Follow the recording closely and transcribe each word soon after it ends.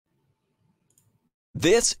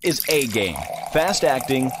This is A-Game, fast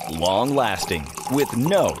acting, long lasting, with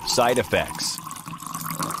no side effects.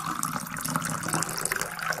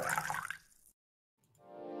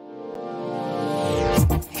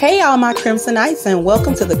 Hey all my Crimsonites, and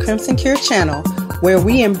welcome to the Crimson Cure channel, where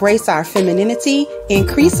we embrace our femininity,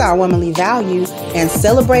 increase our womanly value, and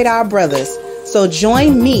celebrate our brothers. So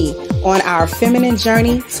join me on our feminine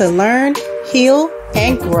journey to learn, heal,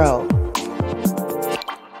 and grow.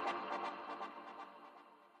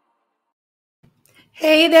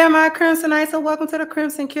 Hey there, my Crimsonites, and welcome to the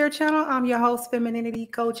Crimson Cure channel. I'm your host, femininity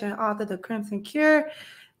coach, and author of The Crimson Cure,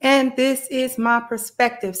 and this is my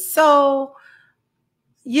perspective. So,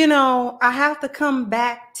 I have to come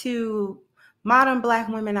back to modern Black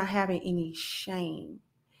women not having any shame.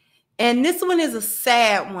 And this one is a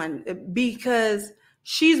sad one because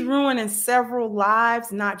she's ruining several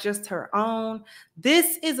lives, not just her own.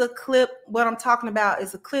 This is a clip, what I'm talking about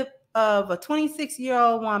is a clip of a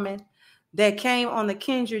 26-year-old woman that came on the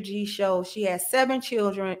Kendra G show. She has 7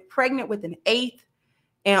 children, pregnant with an 8th,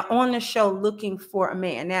 and on the show looking for a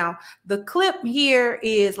man. Now, the clip here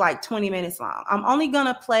is like 20 minutes long. I'm only going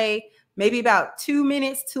to play maybe about 2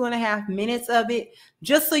 minutes, 2.5 minutes of it,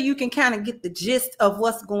 just so you can kind of get the gist of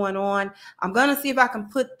what's going on. I'm going to see if I can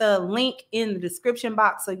put the link in the description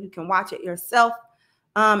box so you can watch it yourself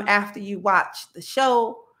after you watch the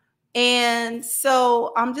show. And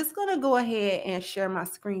so I'm just going to go ahead and share my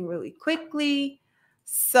screen really quickly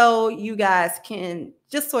so you guys can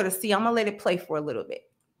just sort of see. I'm going to let it play for a little bit.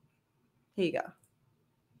 Here you go.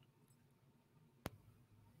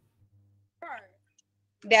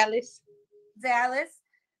 Dallas.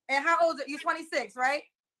 And how old are you? 26, right?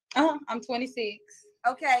 I'm 26.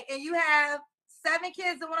 Okay, and you have 7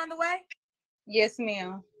 kids and one on the way? Yes,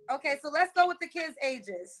 ma'am. Okay, so let's go with the kids'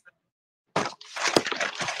 ages.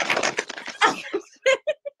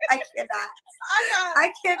 I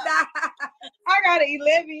cannot. I got an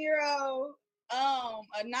 11-year-old,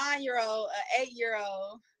 a 9-year-old, an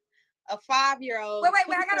 8-year-old, a 5-year-old.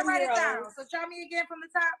 Wait, I gotta write it down. So tell me again from the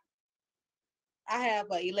top. I have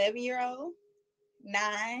an 11-year-old,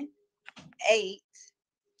 9, 8,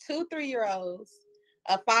 2 3-year-olds,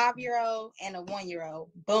 a 5-year-old, and a 1-year-old.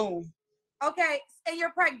 Boom. Okay, and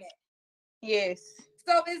you're pregnant? Yes.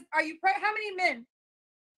 So are you pregnant? How many men?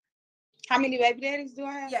 How many baby daddies do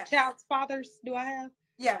I have? Yes. Child's fathers do I have?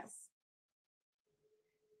 Yes.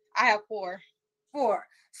 I have 4. 4.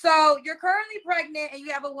 So you're currently pregnant and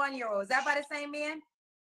you have a 1-year-old. Is that by the same man?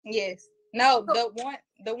 Yes. No,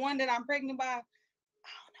 the one that I'm pregnant by, I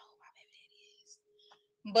don't know who my baby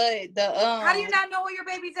daddy is. But how do you not know where your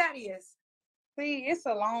baby daddy is? See, it's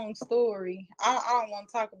a long story. I don't want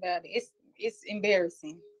to talk about it. It's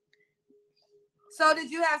embarrassing. So did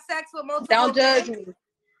you have sex with multiple? Don't judge me.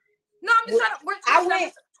 No, I'm just trying to.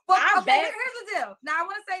 Here's the deal. Now I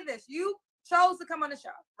want to say this: you chose to come on the show,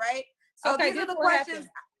 right? So okay, these are the questions. Happened.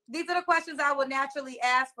 These are the questions I would naturally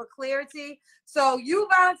ask for clarity. So you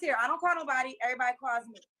volunteer. I don't call nobody. Everybody calls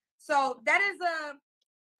me. So that is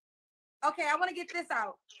okay. I want to get this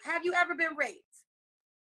out. Have you ever been raped?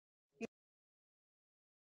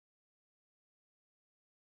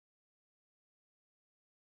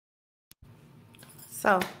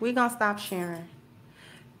 So we're going to stop sharing.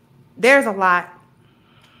 There's a lot.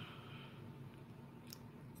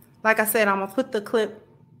 Like I said, I'm going to put the clip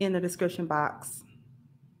in the description box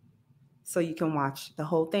so you can watch the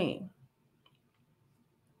whole thing.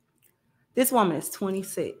 This woman is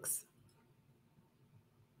 26.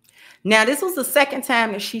 Now, this was the second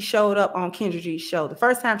time that she showed up on Kendra G's show. The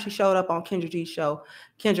first time she showed up on Kendra G's show,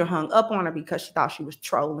 Kendra hung up on her because she thought she was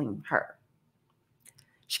trolling her.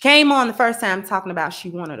 She came on the first time talking about she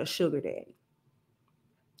wanted a sugar daddy.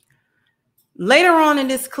 Later on in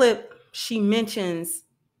this clip, she mentions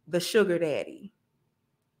the sugar daddy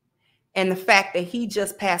and the fact that he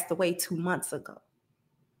just passed away 2 months ago.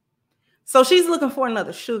 So she's looking for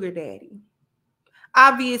another sugar daddy.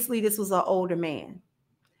 Obviously, this was an older man.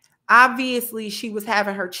 Obviously, she was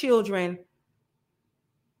having her children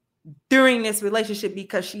during this relationship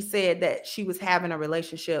because she said that she was having a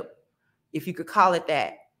relationship, if you could call it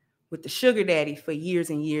that, with the sugar daddy for years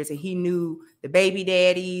and years, and he knew the baby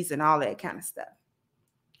daddies and all that kind of stuff.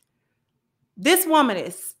 This woman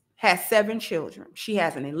has 7 children. She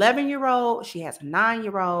has an 11-year-old, she has a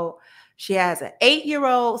 9-year-old, she has an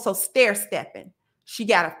 8-year-old, so stair-stepping. She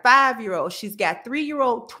got a 5-year-old, she's got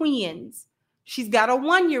 3-year-old twins, she's got a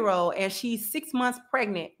 1-year-old, and she's 6 months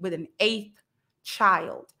pregnant with an 8th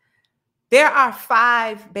child. There are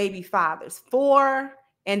 5 baby fathers, 4,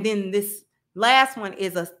 and then this last one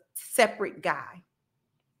is a separate guy.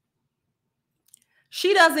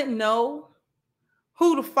 She doesn't know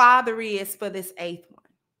who the father is for this 8th one.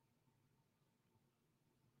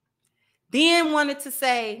 Then wanted to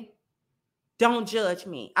say, don't judge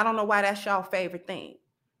me. I don't know why that's y'all favorite thing.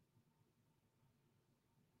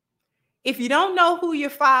 If you don't know who your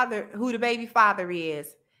father, who the baby father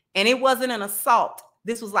is, and it wasn't an assault,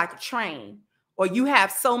 this was like a train, or you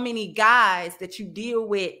have so many guys that you deal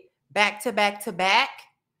with back to back to back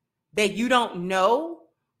that you don't know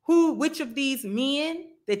which of these men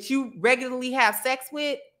that you regularly have sex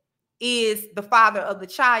with is the father of the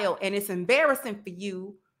child. And it's embarrassing for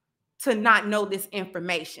you to not know this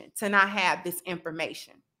information, to not have this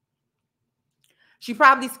information. She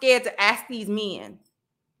probably scared to ask these men.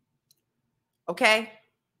 Okay?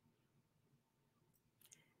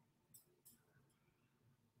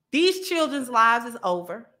 These children's lives is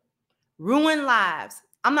over. Ruined lives.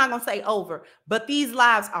 I'm not going to say over, but these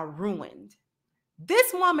lives are ruined.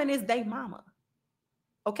 This woman is their mama.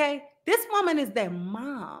 Okay? This woman is their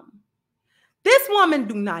mom. This woman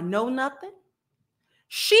do not know nothing.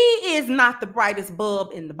 She is not the brightest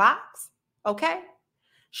bulb in the box. Okay?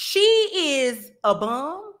 She is a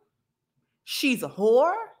bum. She's a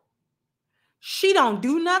whore. She don't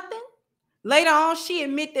do nothing. Later on, she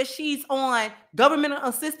admit that she's on government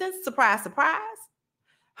assistance. Surprise, surprise.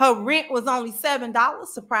 Her rent was only $7.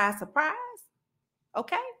 Surprise, surprise.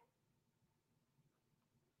 Okay?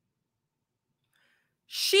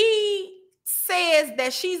 She says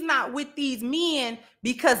that she's not with these men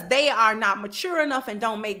because they are not mature enough and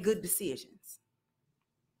don't make good decisions.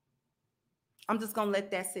 I'm just going to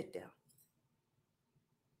let that sit there.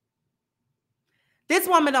 This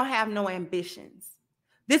woman don't have no ambitions.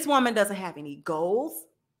 This woman doesn't have any goals.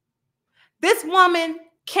 This woman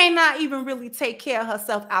cannot even really take care of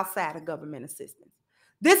herself outside of government assistance.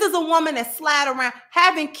 This is a woman that slide around.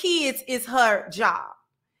 Having kids is her job.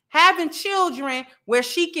 Having children where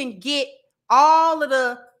she can get all of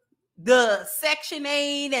the Section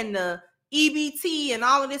 8 and the EBT and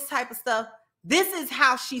all of this type of stuff. This is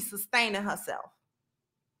how she's sustaining herself.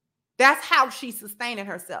 That's how she's sustaining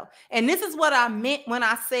herself. And this is what I meant when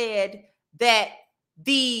I said that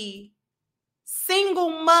the single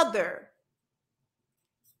mother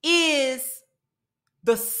is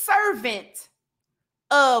the servant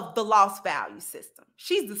of the lost value system.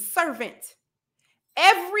 She's the servant.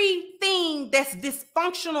 Everything that's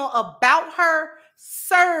dysfunctional about her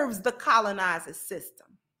serves the colonizer system.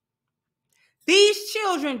 These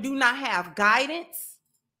children do not have guidance.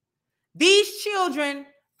 These children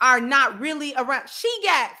are not really around. She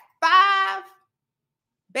got 5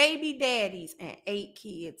 baby daddies and 8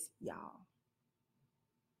 kids, y'all.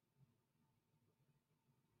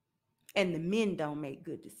 And the men don't make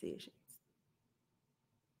good decisions.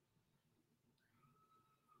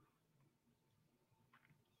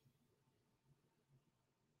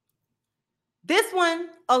 This one,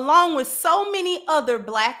 along with so many other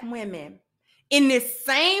Black women in this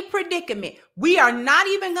same predicament, we are not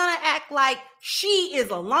even going to act like she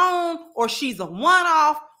is alone or she's a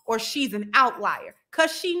one-off or she's an outlier,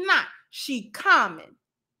 because she's not. She common.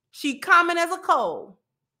 She common as a cold.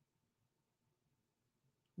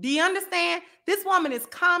 Do you understand? This woman is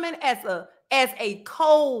common as a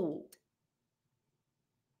cold.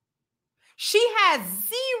 She has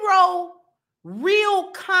zero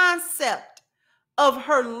real concept of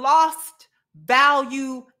her lost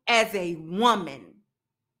value as a woman.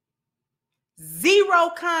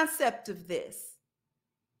 Zero concept of this.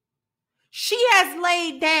 She has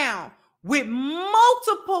laid down with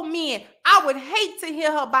multiple men. I would hate to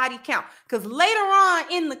hear her body count, because later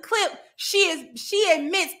on in the clip, she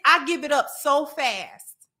admits, I give it up so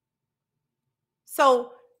fast.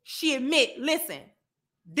 So she admit, listen,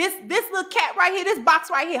 this little cat right here, this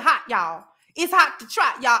box right here, hot, y'all. It's hot to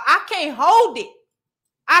trot, y'all. I can't hold it.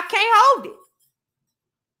 I can't hold it.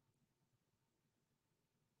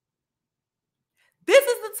 This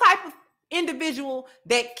is the type of individual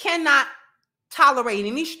that cannot tolerate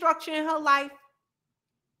any structure in her life.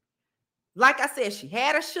 Like I said, she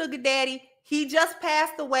had a sugar daddy. He just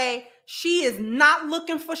passed away. She is not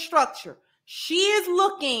looking for structure. She is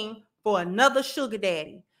looking for another sugar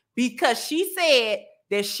daddy because she said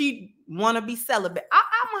that she want to be celibate.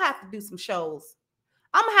 I'm going to have to do some shows.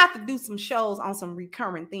 I'm going to have to do some shows on some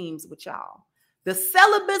recurring themes with y'all. The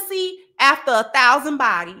celibacy after 1,000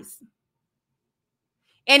 bodies.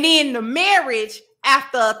 And then the marriage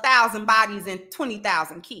after 1,000 bodies and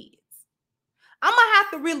 20,000 kids. I'm going to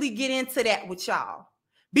have to really get into that with y'all.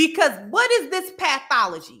 Because what is this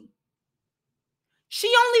pathology?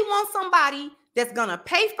 She only wants somebody that's going to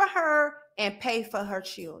pay for her and pay for her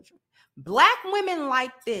children. Black women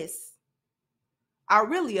like this are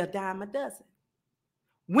really a dime a dozen.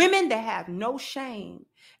 women that have no shame,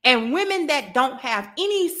 and women that don't have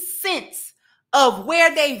any sense of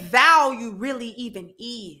where their value really even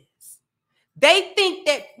is. They think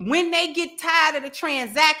that when they get tired of the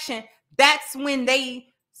transaction, that's when they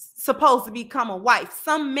supposed to become a wife.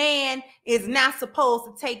 Some man is not supposed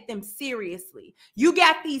to take them seriously. You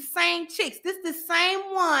got these same chicks. This is the same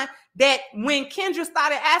one that when Kendra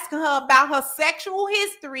started asking her about her sexual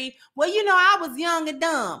history, well, you know, I was young and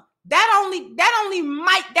dumb. That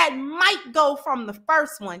might go from the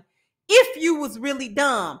first one if you was really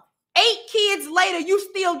dumb. 8 kids later, you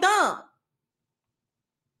still dumb.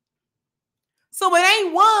 So it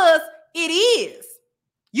ain't was, it is.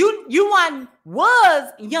 You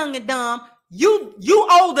was young and dumb. You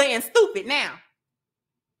older and stupid now.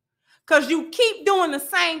 Because you keep doing the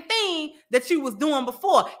same thing that you was doing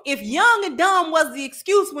before. If young and dumb was the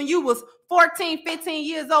excuse when you was 14, 15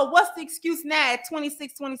 years old, what's the excuse now at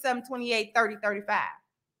 26, 27, 28, 30, 35?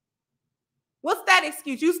 What's that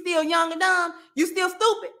excuse? You still young and dumb? You still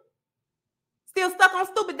stupid? Still stuck on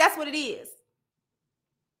stupid? That's what it is.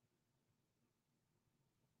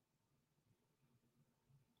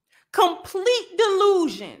 Complete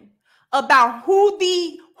delusion about who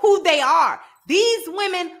they are. These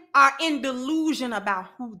women are in delusion about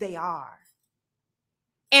who they are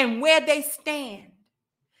and where they stand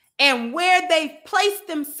and where they've placed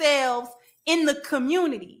themselves in the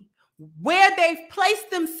community, where they've placed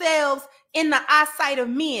themselves in the eyesight of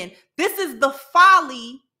men. This is the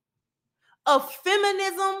folly of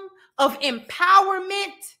feminism, of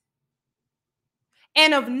empowerment,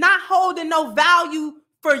 and of not holding no value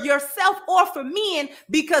for yourself or for men,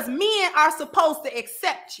 because men are supposed to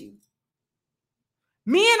accept you.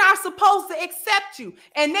 Men are supposed to accept you,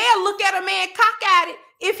 and they'll look at a man cock at it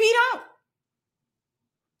if he don't.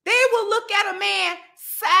 They will look at a man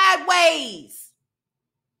sideways.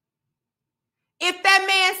 If that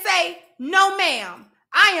man say, no, ma'am,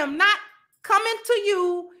 I am not coming to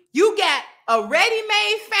you. You got a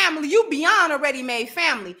ready-made family. You beyond a ready-made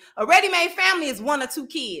family. A ready-made family is 1 or 2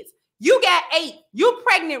 kids. You got 8. You're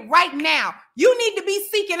pregnant right now. You need to be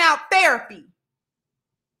seeking out therapy.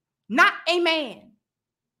 Not a man.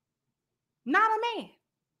 Not a man.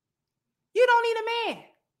 You don't need a man.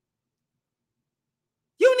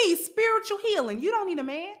 You need spiritual healing. You don't need a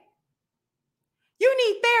man. You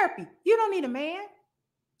need therapy. You don't need a man.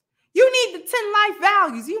 You need the 10 life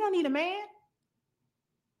values. You don't need a man.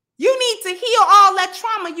 You need to heal all that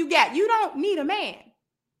trauma you got. You don't need a man.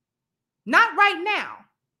 Not right now.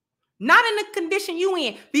 Not in the condition you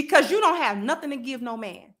in, because you don't have nothing to give no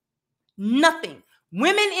man. Nothing.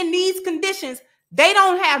 Women in these conditions, they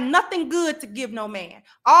don't have nothing good to give no man.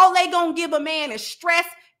 All they gonna give a man is stress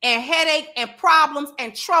and headache and problems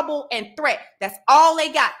and trouble and threat. That's all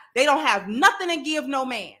they got. They don't have nothing to give no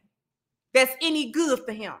man that's any good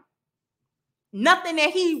for him. Nothing that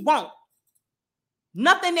he wants.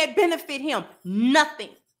 Nothing that benefit him. Nothing.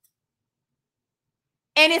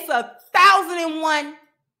 And it's 1,001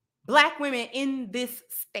 Black women in this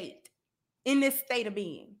state of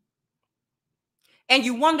being. And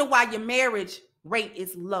you wonder why your marriage rate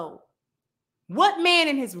is low. What man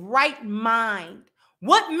in his right mind,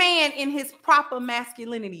 what man in his proper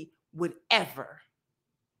masculinity would ever?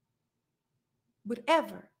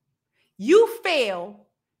 You fail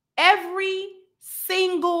every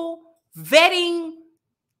single vetting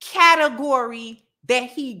category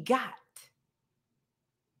that he got.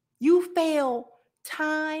 You fail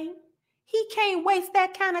time. He can't waste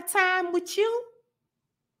that kind of time with you.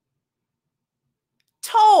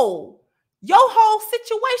 Toll. Your whole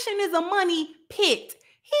situation is a money pit.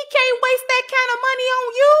 He can't waste that kind of money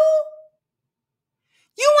on you.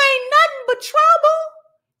 You ain't nothing but trouble.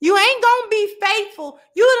 You ain't gonna be faithful.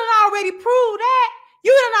 You done already proved that.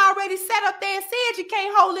 You done already sat up there and said you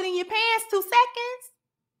can't hold it in your pants 2 seconds.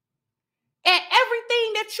 And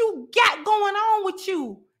everything that you got going on with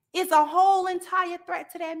you is a whole entire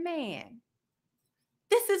threat to that man.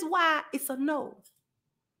 This is why it's a no.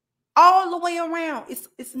 All the way around,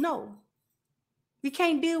 it's no. We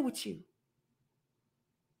can't deal with you.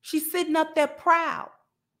 She's sitting up there proud,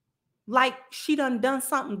 like she done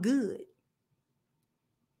something good.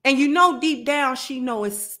 And you know deep down she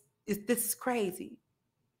knows this is crazy.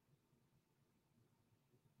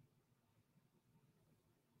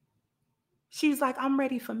 She's like, I'm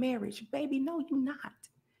ready for marriage. Baby, no, you're not.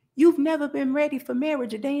 You've never been ready for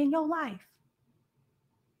marriage a day in your life.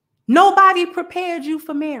 Nobody prepared you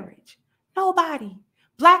for marriage. Nobody.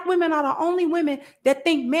 Black women are the only women that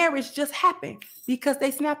think marriage just happened because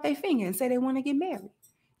they snap their finger and say they want to get married.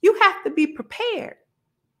 You have to be prepared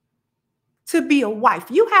to be a wife.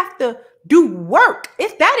 You have to do work.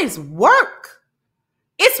 That is work.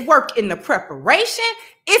 It's work in the preparation.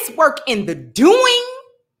 It's work in the doing.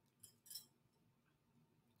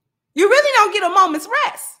 You really don't get a moment's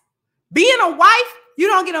rest. Being a wife, you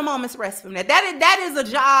don't get a moment's rest from that. That is a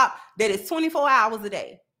job that is 24 hours a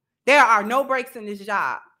day. There are no breaks in this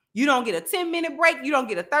job. You don't get a 10-minute break. You don't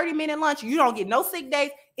get a 30-minute lunch. You don't get no sick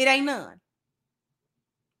days. It ain't none.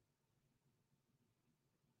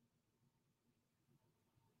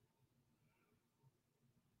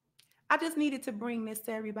 I just needed to bring this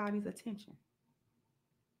to everybody's attention.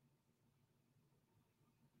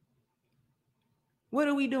 What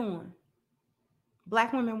are we doing?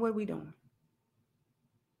 Black women, what are we doing?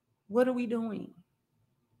 What are we doing?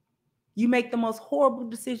 You make the most horrible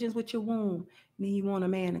decisions with your womb, and then you want a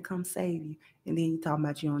man to come save you, and then you talking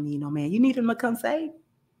about you don't need no man. You need him to come save you.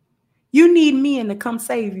 You need men to come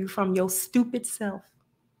save you from your stupid self.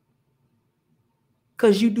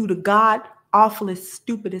 Because you do the god-awfulest,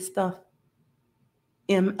 stupidest stuff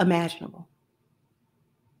imaginable.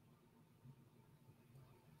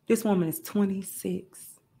 This woman is 26.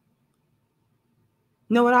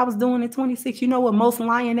 You know what I was doing at 26? You know what most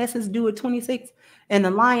lionesses do at 26? And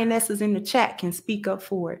the lionesses in the chat can speak up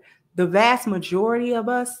for it. The vast majority of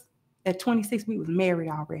us at 26, we was married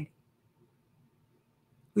already.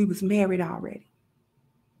 We was married already.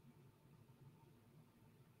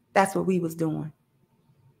 That's what we was doing.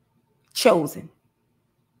 Chosen.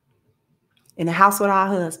 In the house with our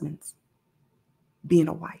husbands. Being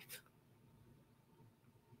a wife.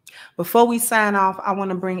 Before we sign off, I want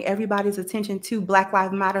to bring everybody's attention to Black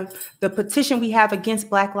Lives Matter. The petition we have against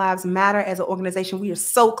Black Lives Matter as an organization, we are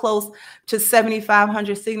so close to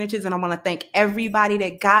 7,500 signatures, and I want to thank everybody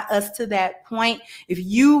that got us to that point. If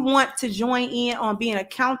you want to join in on being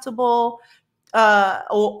accountable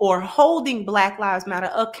or holding Black Lives Matter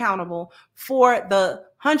accountable for the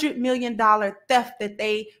 $100 million theft that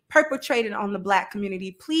they perpetrated on the Black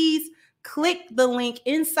community, please click the link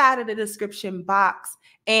inside of the description box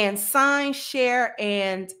and sign, share,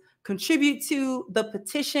 and contribute to the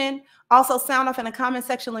petition. Also, sound off in the comment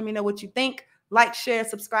section. Let me know what you think. Like, share,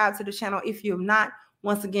 subscribe to the channel if you have not.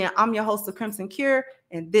 Once again, I'm your host of Crimson Cure,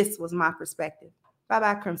 and this was my perspective.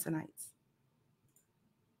 Bye-bye, Crimsonites.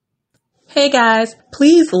 Hey guys,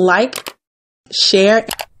 please like, share,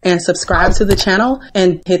 and subscribe to the channel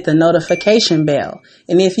and hit the notification bell.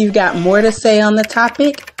 And if you've got more to say on the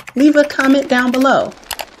topic, leave a comment down below.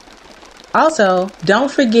 Also, don't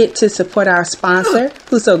forget to support our sponsor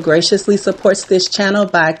who so graciously supports this channel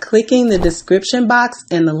by clicking the description box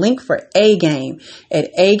and the link for A-Game at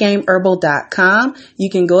agameherbal.com. You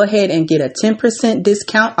can go ahead and get a 10%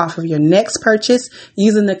 discount off of your next purchase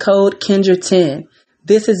using the code Kendra10.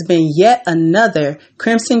 This has been yet another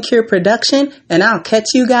Crimson Cure production, and I'll catch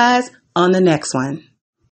you guys on the next one.